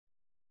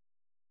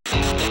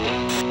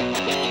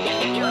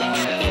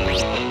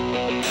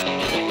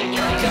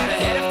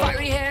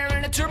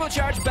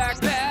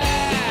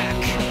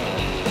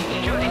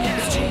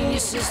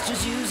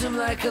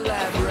like a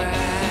lab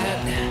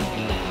rat.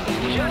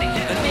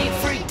 A neat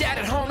freak dad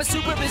at home, a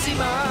super busy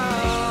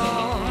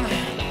mom.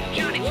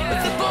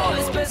 The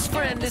boy's best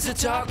friend is a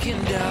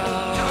talking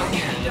dog.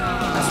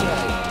 That's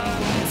right.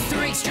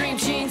 3 extreme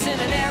genes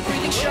and an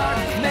air-breathing shark.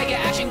 Mega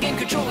action game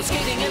controller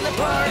skating in the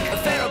park. A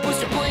Pharaoh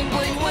booster bling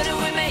bling. What do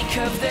we make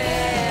of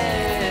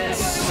this?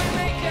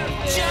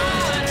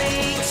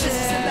 Johnny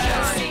Test.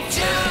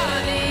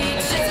 Johnny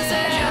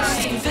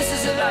Test. This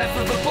is the life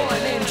of a boy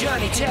named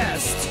Johnny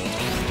Test.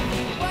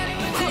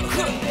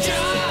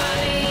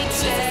 Johnny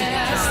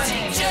Test.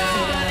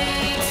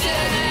 Johnny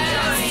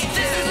Test.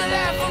 This is the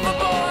life of a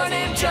boy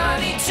named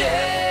Johnny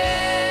Test.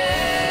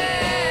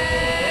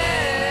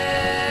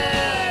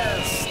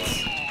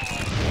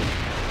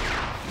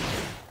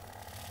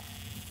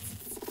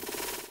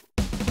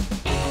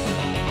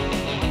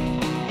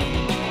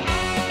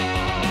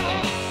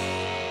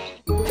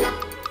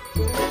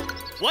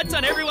 What's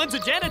on everyone's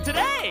agenda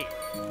today?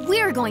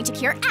 We're going to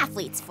cure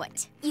athlete's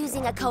foot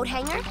using a coat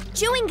hanger,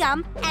 chewing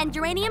gum, and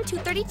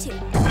uranium-232.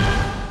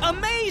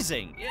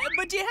 Amazing!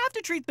 But do you have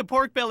to treat the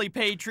pork belly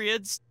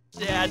patriots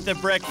at the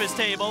breakfast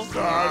table?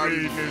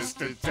 Sorry,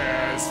 Mr.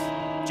 Test.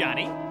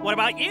 Johnny, what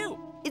about you?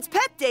 It's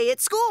pet day at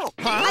school.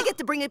 Huh? I get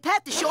to bring a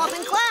pet to show off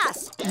in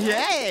class.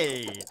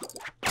 Yay!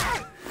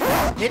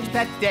 It's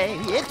pet day,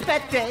 it's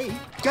pet day.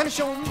 Gonna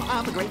show 'em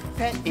I'm a great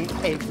pet in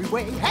every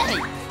way. Hey!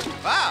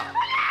 Wow!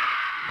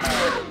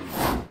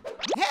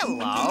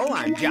 Hello,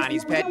 I'm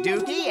Johnny's pet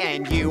Dukey,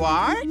 and you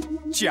are?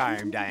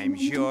 Charmed, I'm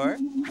sure.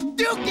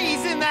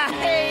 Dukey's in the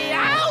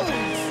house!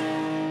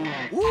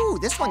 Ooh,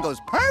 this one goes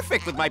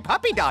perfect with my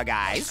puppy dog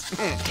eyes.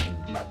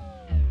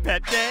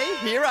 Pet day,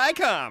 here I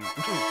come.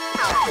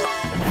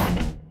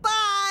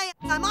 Bye!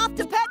 I'm off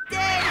to pet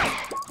day!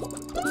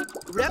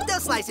 Reptile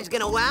Slicer's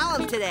gonna wow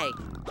him today.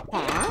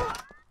 Huh?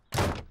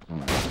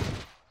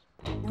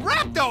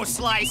 Repto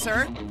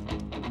Slicer?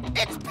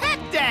 It's pet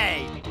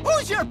day!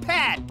 Who's your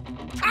pet?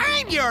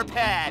 I'm your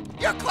pet!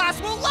 Your class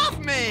will love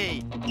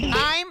me!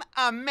 I'm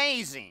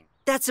amazing.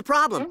 That's the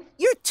problem.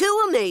 You're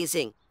too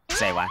amazing.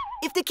 Say what?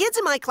 If the kids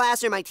in my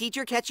class or my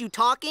teacher catch you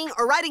talking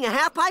or riding a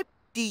half pipe,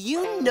 do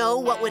you know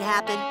what would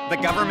happen? The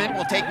government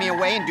will take me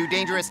away and do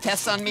dangerous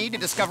tests on me to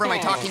discover my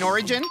talking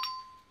origin?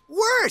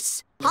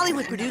 Worse!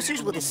 Hollywood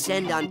producers will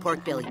descend on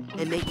Pork Belly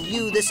and make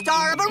you the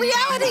star of a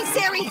reality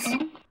series!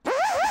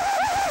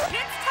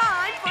 It's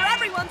time for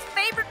everyone's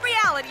favorite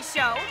reality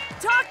show,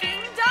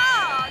 Talking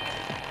Dog!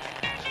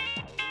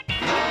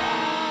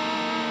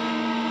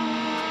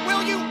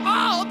 Will you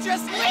all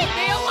just leave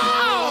me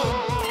alone?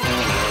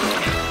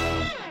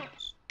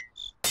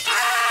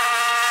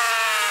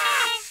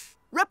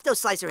 Repto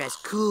Slicer has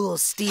cool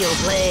steel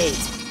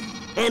blades.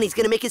 And he's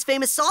gonna make his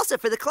famous salsa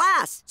for the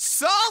class.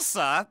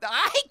 Salsa?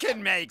 I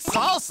can make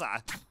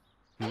salsa.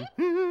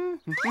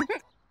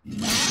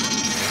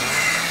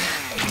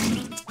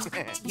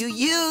 You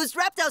used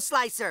Repto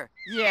Slicer.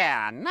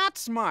 Yeah, not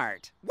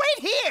smart. Wait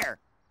here.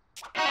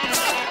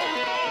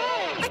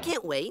 I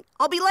can't wait.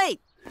 I'll be late.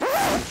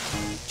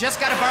 Just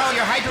gotta borrow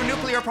your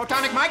hydronuclear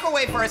protonic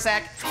microwave for a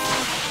sec.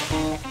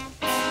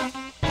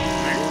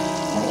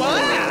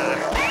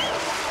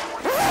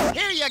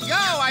 Here you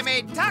go. I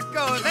made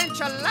tacos,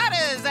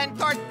 enchiladas, and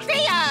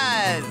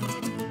tortillas.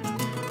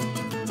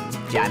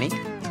 Johnny?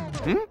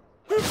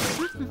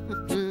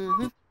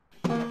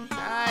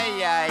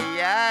 Ay, ay,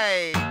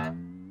 ay.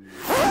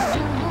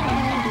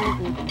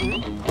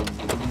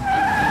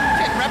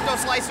 Can Repto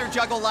Slicer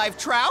juggle live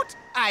trout?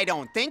 I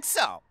don't think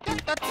so. Can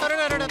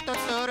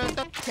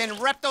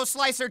Repto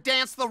Slicer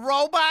dance the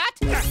robot?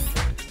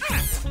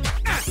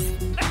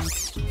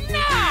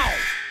 No!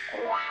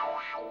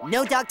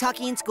 No dog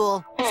talking in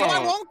school. So I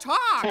won't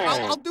talk.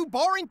 I'll do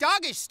boring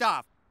doggish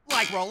stuff,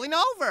 like rolling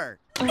over.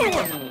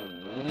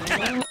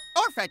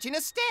 Or fetching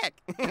a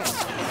stick. Can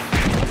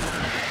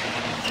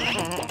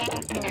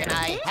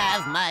I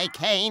have my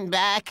cane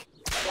back?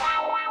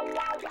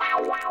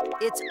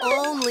 It's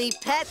only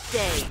pet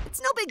day.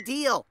 It's no big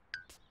deal.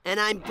 And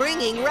I'm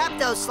bringing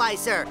Repto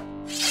Slicer.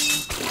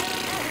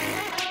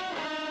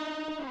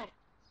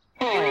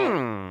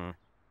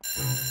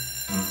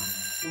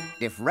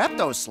 If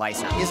Repto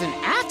Slicer isn't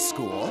at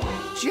school,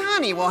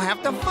 Johnny will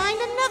have to find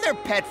another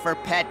pet for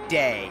pet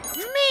day.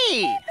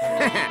 Me!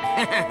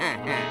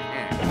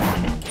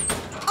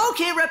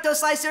 Okay, Repto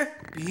Slicer,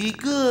 be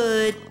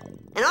good.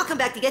 And I'll come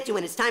back to get you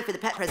when it's time for the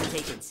pet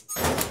presentations.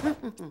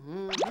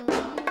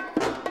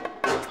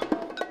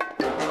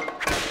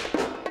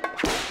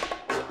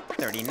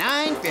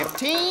 39,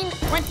 15,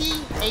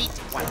 28,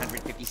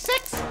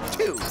 156,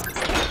 2.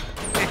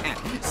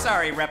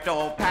 Sorry, Repto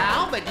old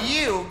pal, but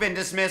you've been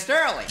dismissed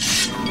early.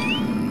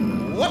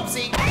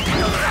 Whoopsie.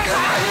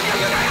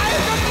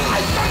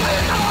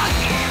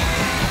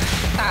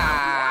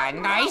 Ah,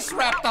 nice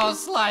Repto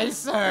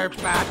Slicer.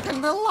 Back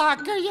in the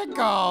locker you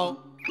go.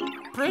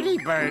 Pretty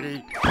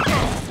birdie.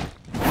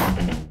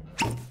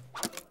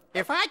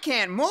 If I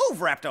can't move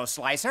Repto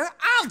Slicer,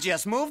 I'll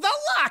just move the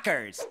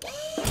lockers.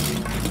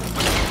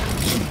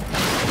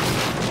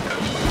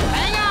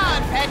 Hang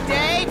on, Pet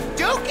Day.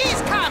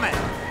 Dukey's coming.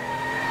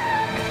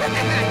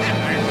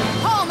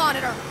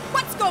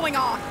 going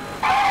on?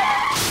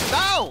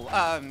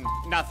 Oh,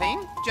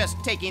 nothing.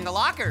 Just taking the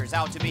lockers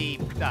out to be,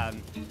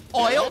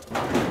 oiled.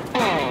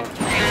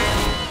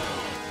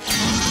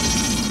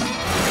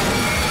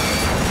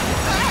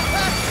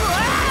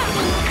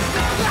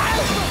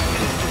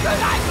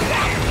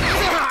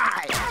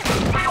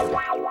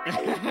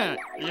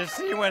 You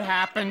see what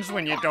happens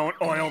when you don't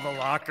oil the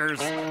lockers?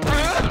 Talking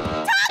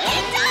dog!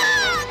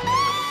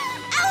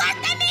 Alert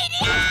the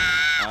media!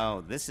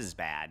 Oh, this is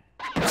bad.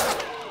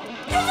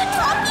 There's a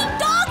talking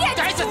dog at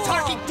There's school! a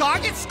talking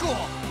dog at school!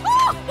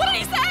 Oh, what did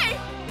he say?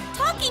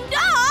 Talking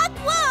dog?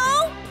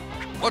 Whoa!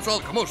 What's all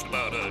the commotion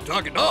about a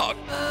talking dog?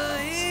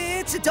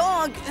 It's a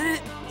dog.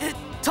 It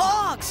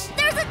talks.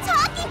 There's a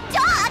talking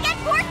dog at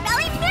Pork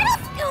Belly Middle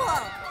School!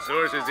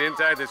 Sources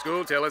inside the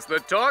school tell us the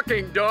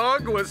talking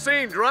dog was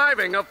seen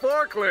driving a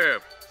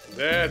forklift.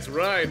 That's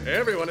right.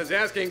 Everyone is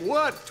asking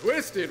what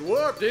twisted,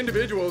 warped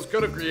individuals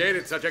could have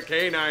created such a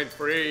canine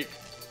freak.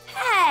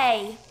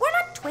 Hey, we're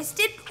not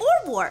twisted or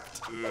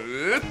warped.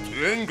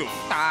 Tingle.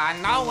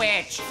 No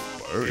witch.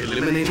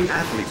 Eliminating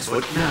athlete's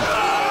foot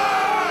now.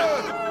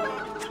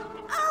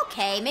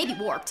 Okay, maybe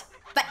warped,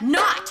 but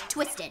not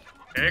twisted.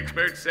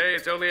 Experts say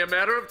it's only a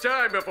matter of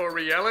time before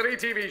reality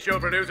TV show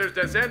producers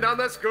descend on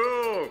the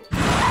school.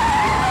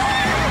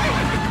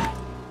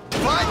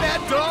 Find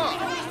that dog!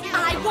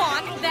 I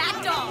want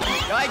that dog.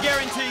 I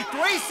guarantee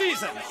 3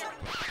 seasons.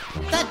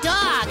 The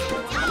dog.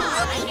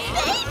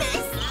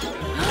 Famous!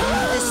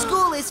 The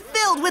school is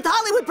filled with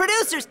Hollywood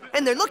producers,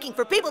 and they're looking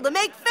for people to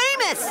make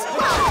famous.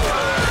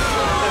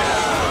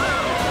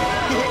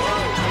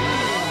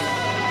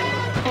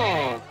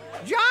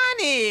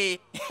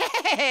 Johnny!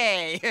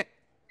 Hey!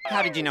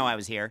 How did you know I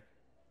was here?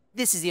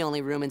 This is the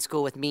only room in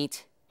school with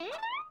meat.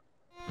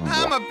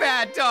 I'm a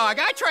bad dog.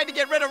 I tried to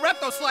get rid of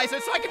Repto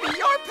Slicer so I could be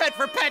your pet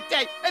for pet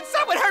day, and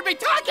someone heard me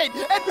talking,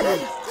 and...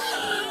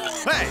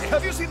 Hey,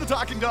 have you seen the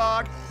talking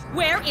dog?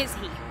 Where is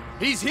he?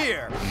 He's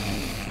here.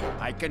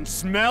 I can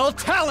smell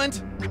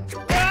talent.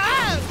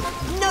 Ah!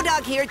 No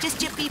dog here, just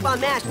chip beef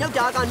on mash. No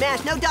dog on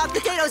mash. No dog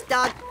potatoes,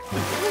 dog.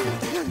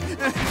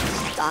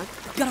 Dog.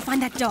 Gotta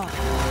find that dog.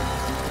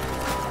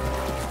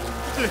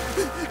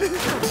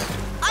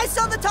 I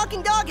saw the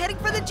talking dog heading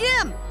for the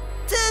gym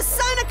to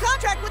sign a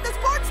contract with the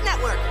sports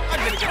network. I'm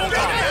gonna get rid of that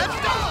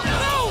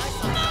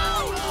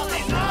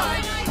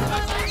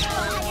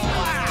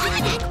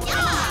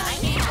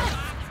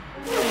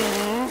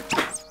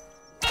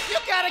You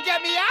gotta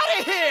get me out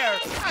of here!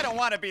 I don't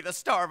want to be the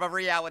star of a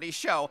reality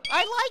show.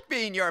 I like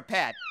being your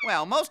pet.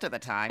 Well, most of the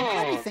time.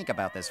 Let me think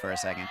about this for a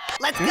second.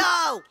 Let's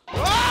go.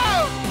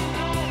 Whoa!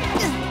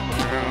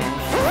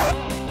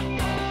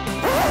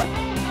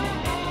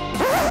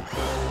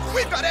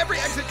 We've got every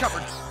exit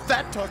covered.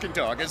 That talking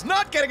dog is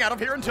not getting out of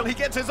here until he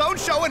gets his own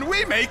show and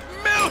we make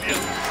millions.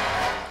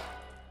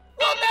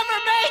 We'll never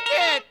make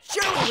it!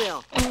 Sure we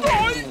will.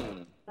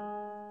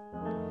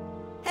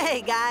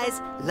 Hey,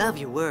 guys. Love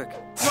your work.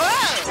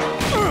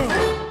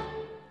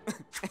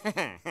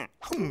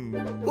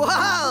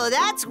 Whoa,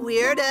 that's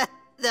weird.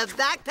 The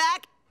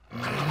backpack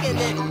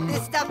and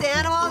this stuffed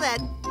animal, that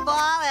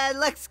ball, that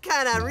looks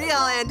kind of real,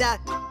 and, run!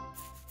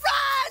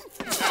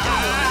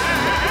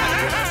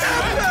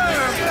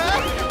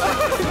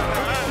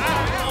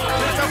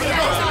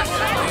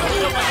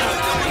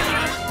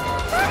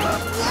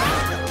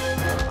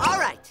 All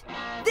right,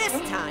 this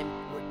time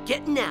we're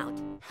getting out.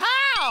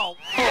 How?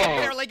 I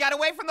barely got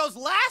away from those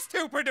last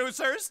 2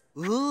 producers.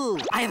 Ooh,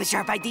 I have a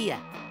sharp idea.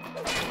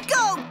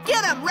 Go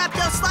get him,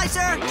 Repto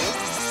Slicer!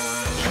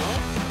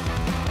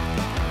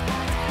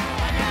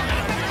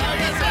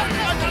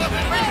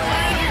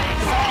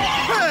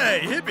 Hey,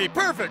 he'd be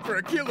perfect for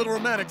a cute little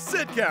romantic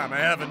sitcom I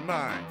have in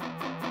mind.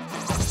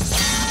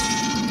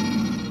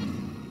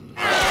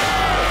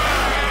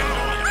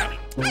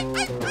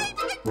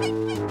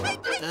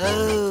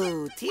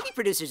 Oh, TV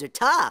producers are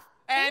tough.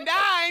 And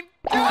I'm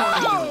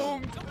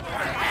doomed!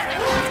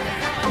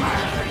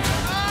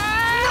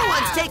 No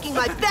one's taking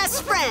my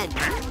best friend.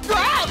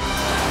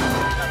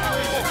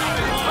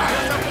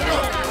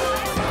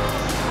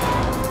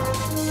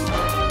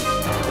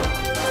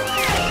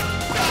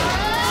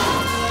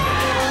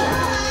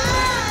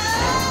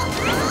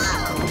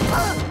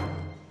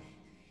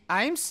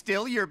 I'm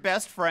still your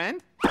best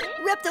friend?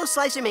 Repto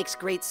Slicer makes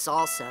great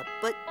salsa,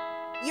 but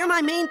you're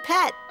my main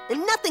pet,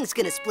 and nothing's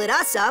gonna split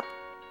us up.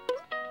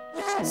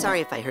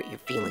 Sorry if I hurt your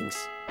feelings.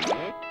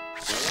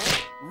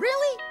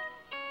 Really?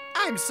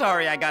 I'm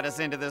sorry I got us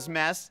into this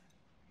mess.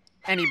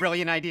 Any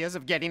brilliant ideas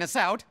of getting us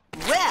out?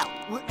 Well,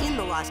 we're in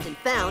the lost and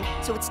found,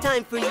 so it's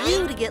time for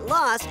you to get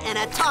lost and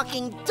a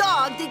talking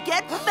dog to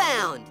get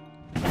found.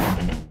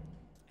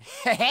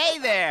 Hey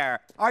there!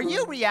 Are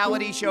you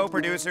reality show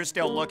producers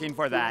still looking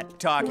for that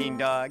talking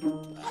dog?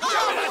 Well,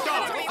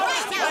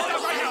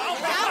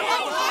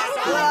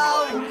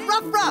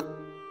 ruff.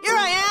 Here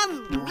I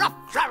am, ruff,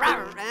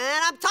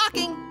 and I'm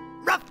talking,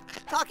 ruff,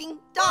 talking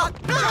dog.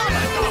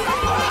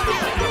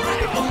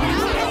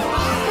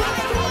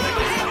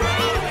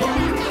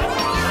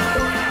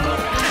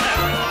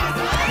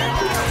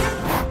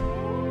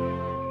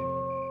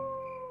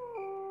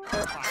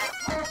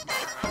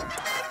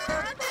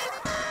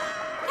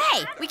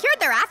 Hey, we cured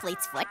their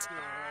athlete's foot.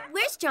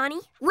 Where's Johnny?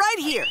 Right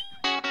here.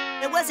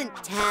 I wasn't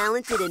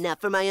talented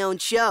enough for my own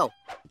show.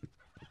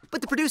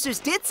 But the producers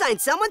did sign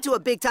someone to a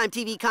big-time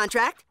TV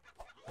contract.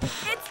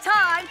 It's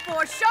time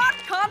for Sharp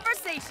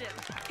Conversation.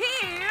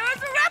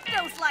 Here's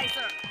Repto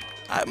Slicer.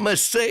 I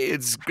must say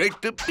it's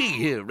great to be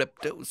here,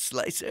 Repto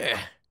Slicer.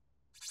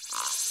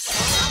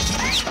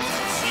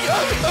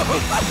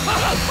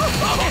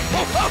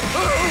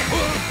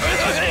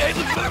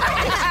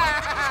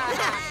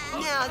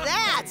 Now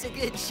that's a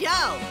good show.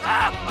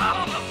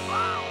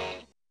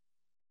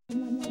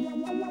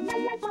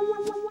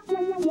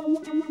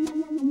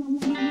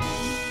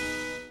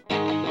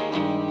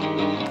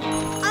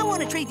 I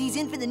want to trade these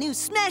in for the new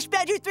Smash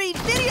Badger 3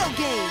 video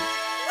game.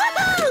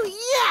 Woohoo!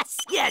 Yes,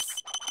 yes,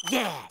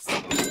 yes.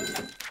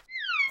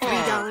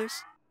 $3.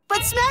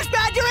 But Smash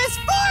Badger is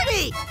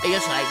 40!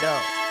 Yes, I know.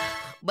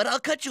 But I'll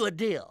cut you a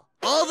deal.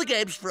 All the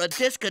games for a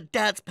disc and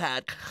dance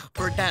pad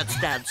for Dance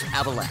Dance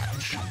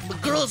Avalanche. The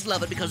girls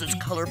love it because it's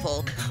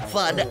colorful,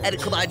 fun, and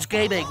it combines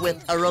gaming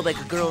with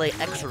aerobic girly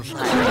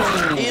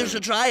exercise. You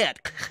should try it.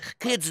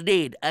 Kids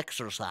need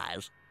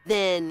exercise.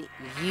 Then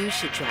you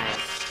should try it.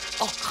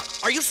 Oh,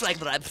 are you saying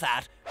that I'm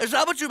fat? Is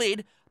that what you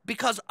mean?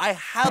 Because I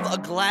have a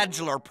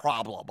glandular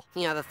problem.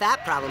 You have a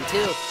fat problem,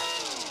 too.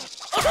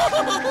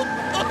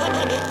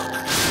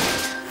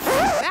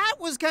 That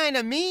was kind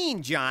of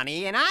mean,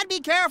 Johnny, and I'd be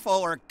careful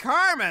or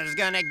Karma's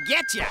gonna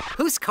get you.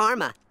 Who's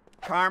Karma?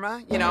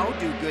 Karma, you know,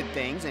 do good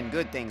things and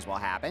good things will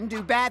happen.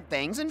 Do bad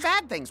things and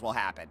bad things will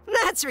happen.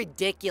 That's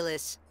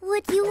ridiculous.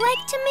 Would you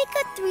like to make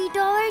a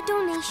 $3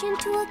 donation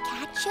to a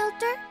cat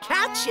shelter?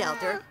 Cat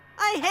shelter?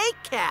 I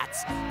hate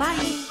cats.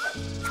 Bye.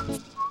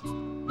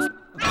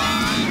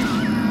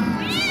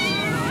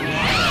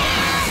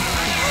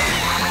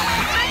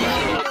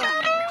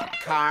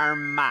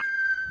 Karma.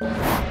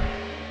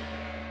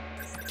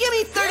 Give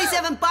me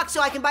 $37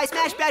 so I can buy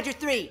Smash Badger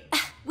 3.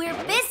 We're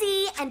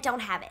busy and don't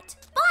have it.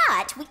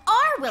 But we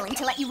are willing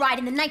to let you ride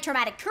in the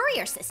Nitromatic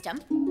courier system.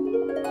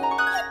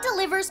 It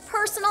delivers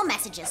personal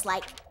messages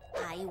like,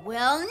 I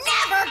will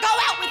never go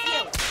out with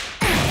you.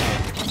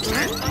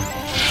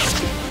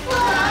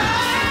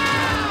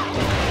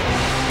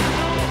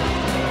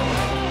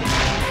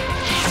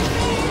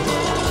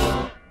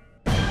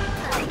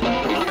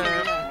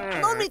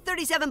 Loan me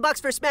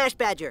 $37 for Smash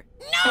Badger.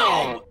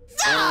 No!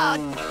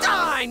 Darn!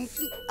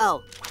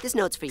 Oh, this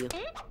note's for you.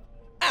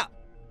 Oh,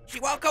 she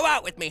won't go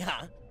out with me,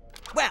 huh?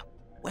 Well,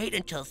 wait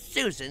until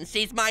Susan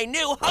sees my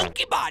new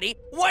hunky body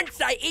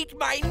once I eat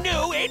my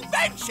new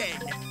invention,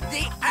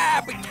 the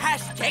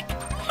Abtastic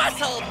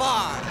Muscle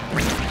Bar.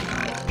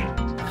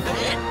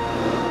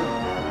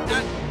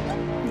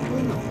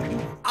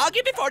 I'll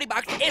give you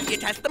 $40 if you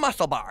test the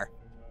muscle bar.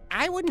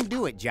 I wouldn't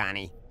do it,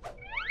 Johnny.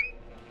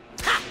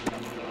 Ha!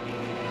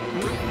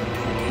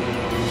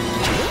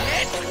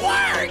 It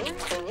worked!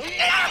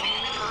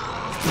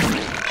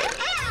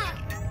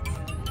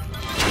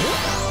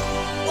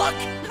 Look!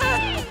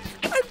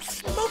 I'm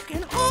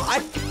smoking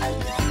hot!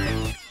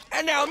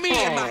 And now me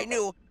and my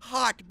new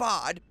hot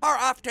bod are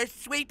off to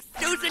sweep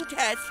Susan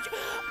Test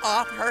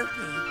off her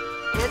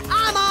feet. And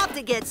I'm off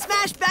to get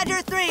Smash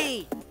Badger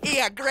 3.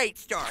 Yeah, great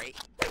story.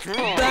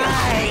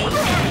 Bye!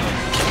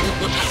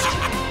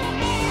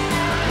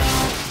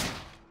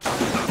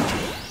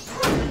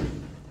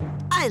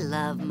 I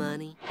love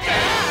money.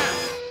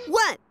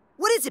 What?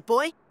 What is it,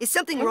 boy? Is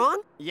something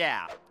wrong?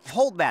 Yeah,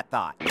 hold that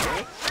thought.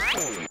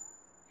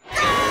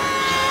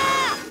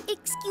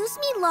 Excuse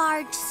me,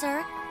 large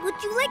sir.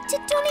 Would you like to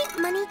donate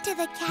money to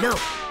the cat? No.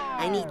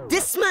 I need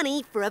this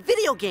money for a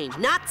video game,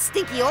 not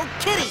stinky old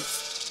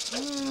kitties.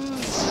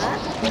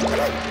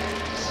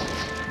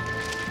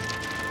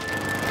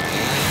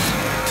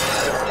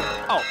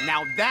 Oh,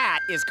 now that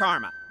is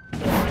karma.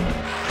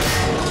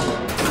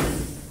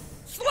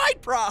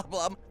 Slight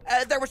problem.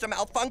 There was a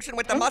malfunction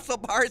with the muscle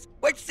bars,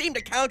 which seemed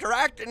to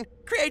counteract and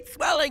create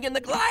swelling in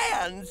the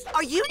glands.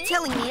 Are you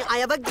telling me I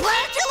have a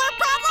glandular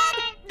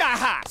problem?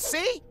 Aha,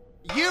 see?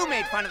 You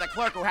made fun of the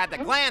clerk who had the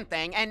gland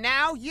thing, and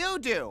now you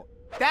do.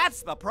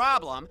 That's the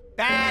problem.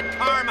 Bad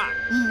karma.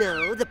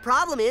 No, the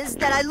problem is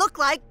that I look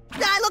like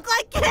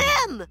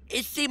him!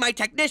 You see, my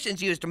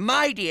technicians used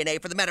my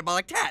DNA for the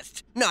metabolic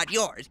test, not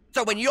yours.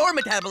 So when your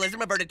metabolism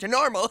reverted to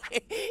normal,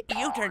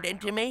 you turned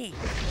into me.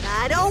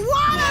 I don't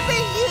want to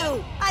be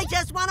you! I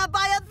just want to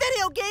buy a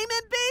video game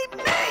and be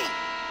me!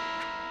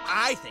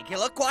 I think you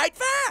look quite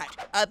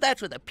fat.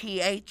 That's with a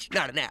PH,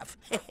 not an F.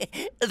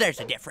 There's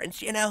a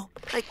difference, you know.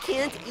 I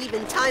can't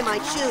even tie my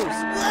shoes.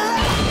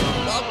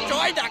 Well,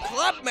 join the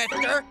club,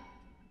 mister.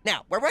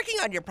 Now, we're working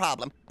on your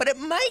problem, but it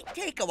might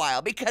take a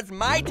while because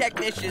my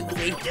technicians,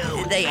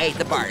 they ate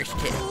the bars,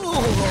 too.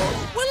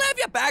 We'll have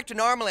you back to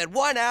normal in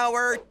 1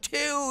 hour,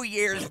 2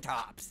 years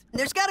tops.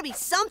 There's got to be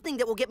something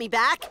that will get me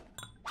back.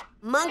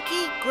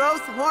 Monkey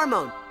growth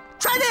hormone.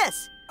 Try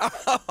this!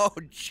 Oh,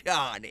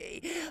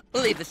 Johnny,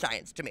 leave the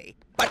science to me.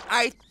 But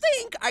I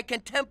think I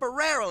can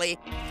temporarily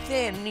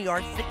thin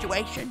your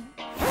situation.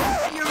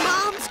 Your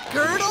mom's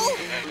girdle?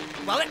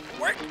 Well, it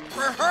worked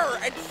for her,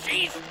 and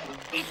she's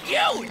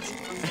huge.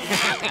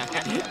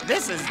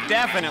 This is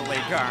definitely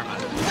karma.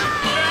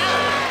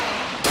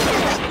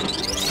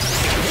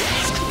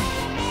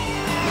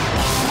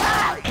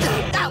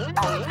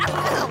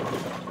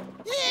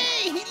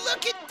 Hey,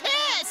 look at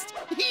Pest!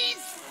 He's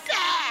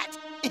fat!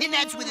 And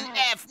that's with an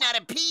F, not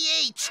a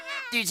PH.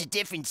 There's a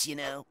difference, you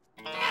know.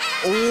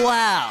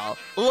 Wow,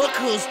 look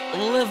who's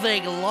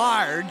living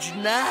large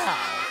now.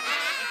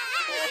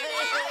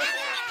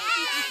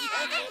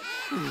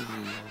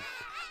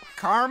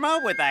 Karma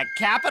with a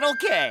capital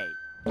K.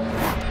 I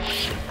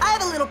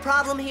have a little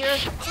problem here.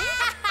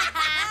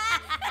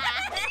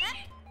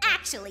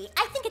 Actually,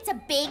 I think it's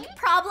a big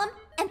problem.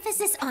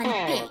 Emphasis on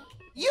big.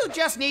 You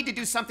just need to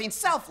do something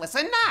selfless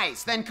and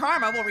nice. Then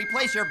karma will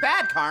replace your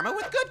bad karma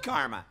with good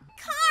karma.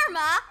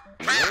 Karma?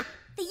 Ha!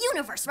 The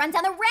universe runs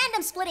on the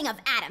random splitting of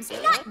atoms,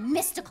 not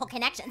mystical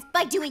connections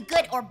by doing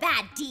good or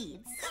bad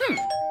deeds.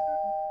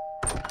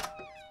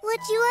 Would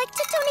you like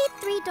to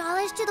donate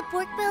 $3 to the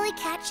Pork Belly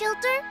Cat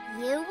Shelter?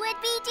 You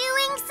would be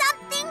doing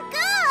something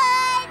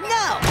good!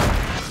 No!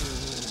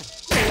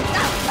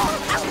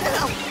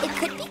 It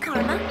could be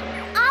karma.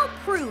 I'll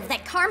prove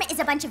that karma is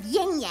a bunch of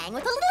yin-yang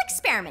with a little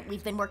experiment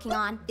we've been working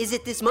on. Is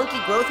it this monkey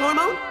growth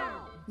hormone?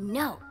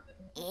 No,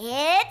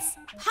 it's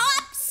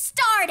pop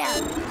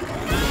stardom.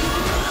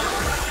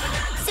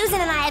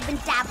 Susan and I have been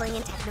dabbling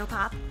in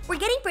techno-pop. We're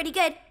getting pretty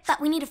good, but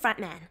we need a front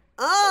man.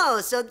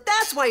 Oh, so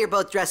that's why you're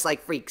both dressed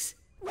like freaks.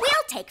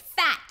 We'll take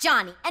Fat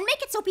Johnny and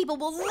make it so people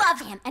will love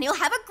him and he'll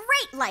have a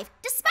great life,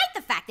 despite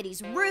the fact that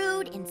he's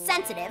rude,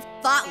 insensitive,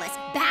 thoughtless,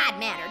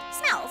 bad-mannered,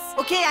 smells.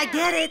 Okay, I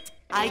get it.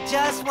 I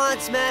just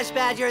want Smash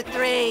Badger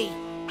 3.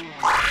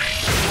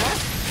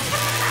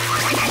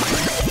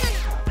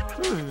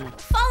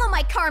 Follow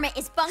my karma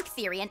is bunk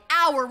theory and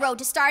our road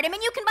to stardom,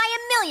 and you can buy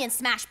 1,000,000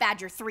 Smash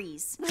Badger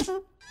 3s.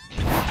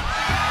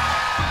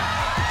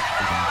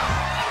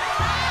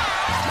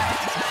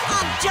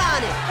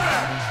 Johnny!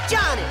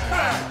 Johnny!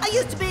 I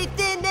used to be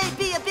thin,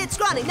 maybe a bit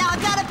scrawny. Now I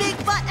got a big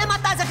butt and my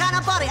thighs are kind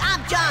of body.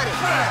 I'm Johnny!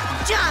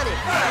 Johnny!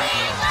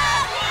 We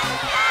love you,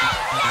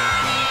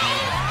 Johnny!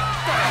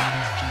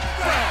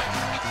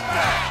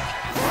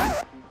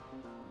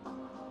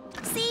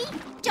 See?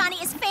 Johnny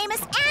is famous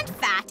and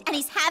fat, and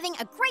he's having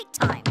a great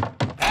time.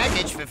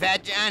 Package for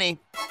Fat Johnny.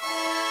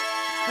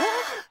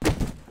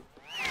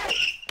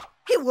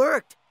 It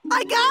worked!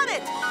 I got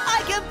it!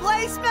 I can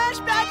play Smash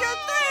Badger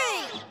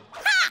 3!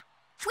 Ha!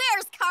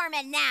 Where's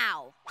Karma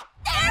now?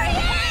 There he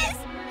is!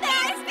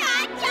 There's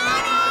Fat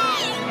Johnny!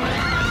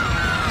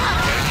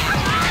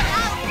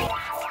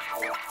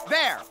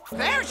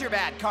 There's your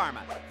bad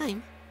karma.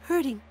 I'm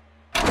hurting.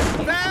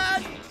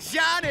 Fat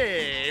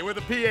Johnny with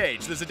a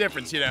PH. There's a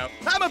difference, you know.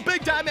 I'm a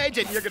big-time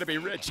agent. You're gonna be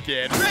rich,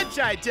 kid. Rich,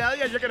 I tell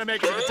you. You're gonna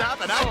make it to the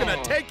top, and I'm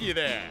gonna take you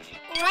there.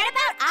 What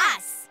about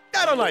us?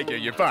 I don't like you.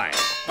 You're fine.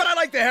 But I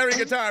like the hairy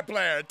guitar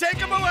player. Take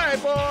him away,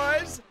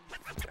 boys.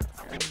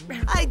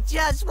 I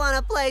just want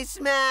to play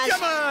Smash.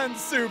 Come on,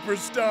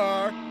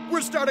 superstar.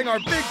 We're starting our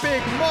big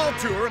mall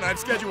tour, and I've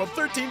scheduled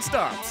 13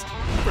 stops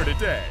for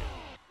today.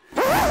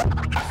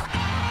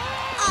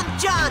 I'm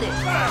Johnny.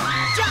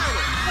 Johnny.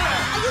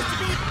 I used to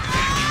be...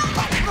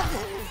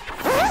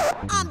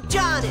 I'm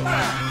Johnny.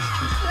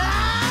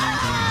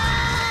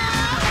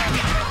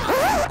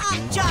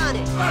 I'm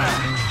Johnny.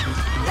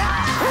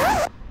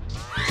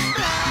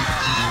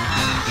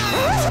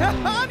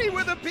 Johnny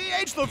with a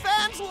PH, the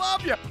fans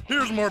love you.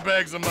 Here's more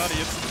bags of money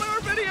and some more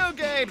video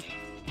games.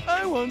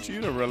 I want you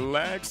to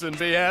relax and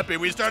be happy.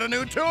 We start a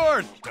new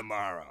tour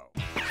tomorrow.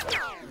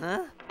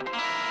 Huh?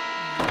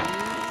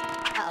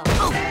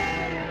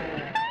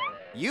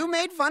 You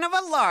made fun of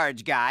a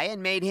large guy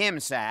and made him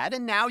sad,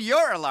 and now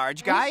you're a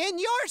large guy and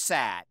you're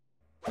sad.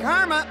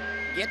 Karma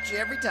gets you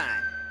every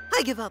time.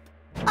 I give up.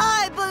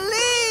 I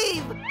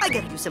believe! I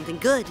gotta do something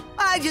good.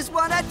 I just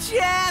want a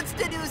chance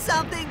to do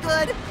something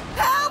good.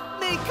 Help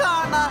me,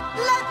 Karma!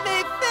 Let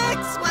me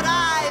fix what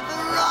I've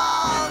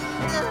wronged!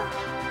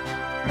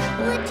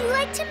 Would you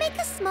like to make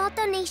a small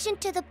donation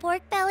to the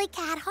Pork Belly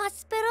Cat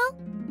Hospital?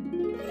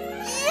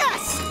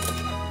 Yes!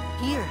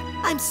 Here,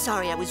 I'm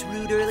sorry I was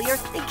rude earlier,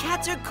 and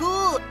cats are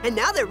cool, and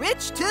now they're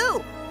rich,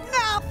 too.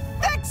 Now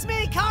fix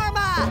me,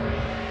 Karma!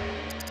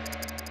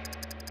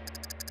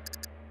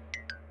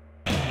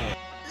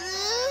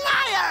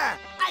 Liar!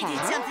 I did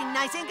something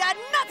nice and got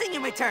nothing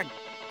in return.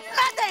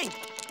 Nothing!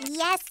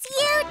 Yes,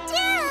 you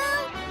do!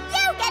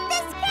 You get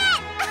this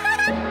kit!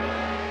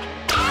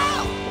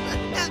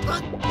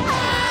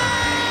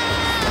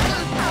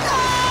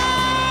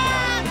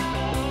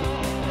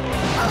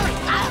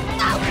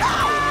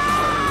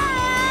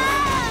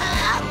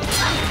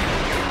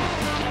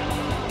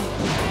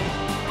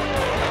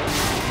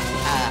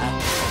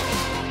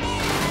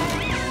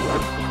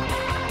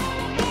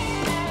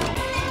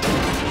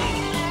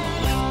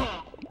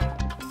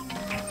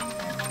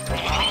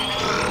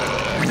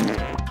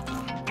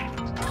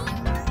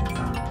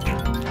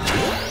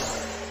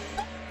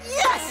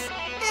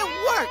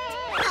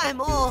 I'm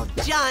all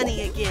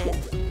Johnny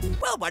again.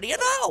 Well, what do you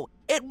know?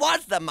 It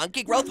was the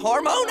monkey growth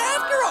hormone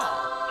after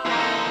all.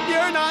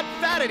 You're not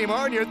fat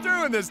anymore, and you're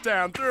through in this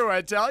town. Through,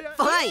 I tell you.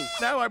 Fine.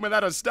 Now I'm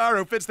without a star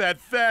who fits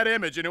that fat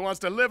image and who wants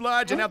to live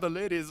large and have the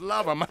ladies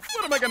love him.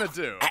 What am I gonna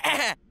do?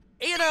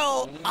 You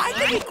know, I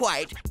can be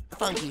quite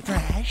funky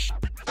fresh.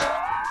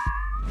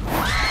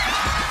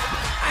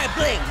 I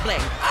bling,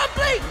 bling, I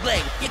bling,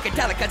 bling. You can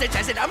tell it 'cause it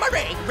says it on my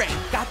ring, ring.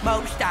 Got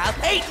mo style,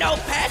 ain't no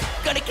pest.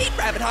 Gonna keep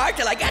rapping hard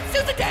till I get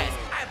Susan test.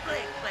 I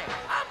bling, bling,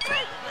 I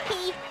bling, bling.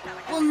 He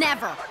will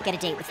never get a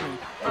date with me.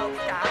 Mo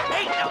style,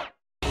 ain't no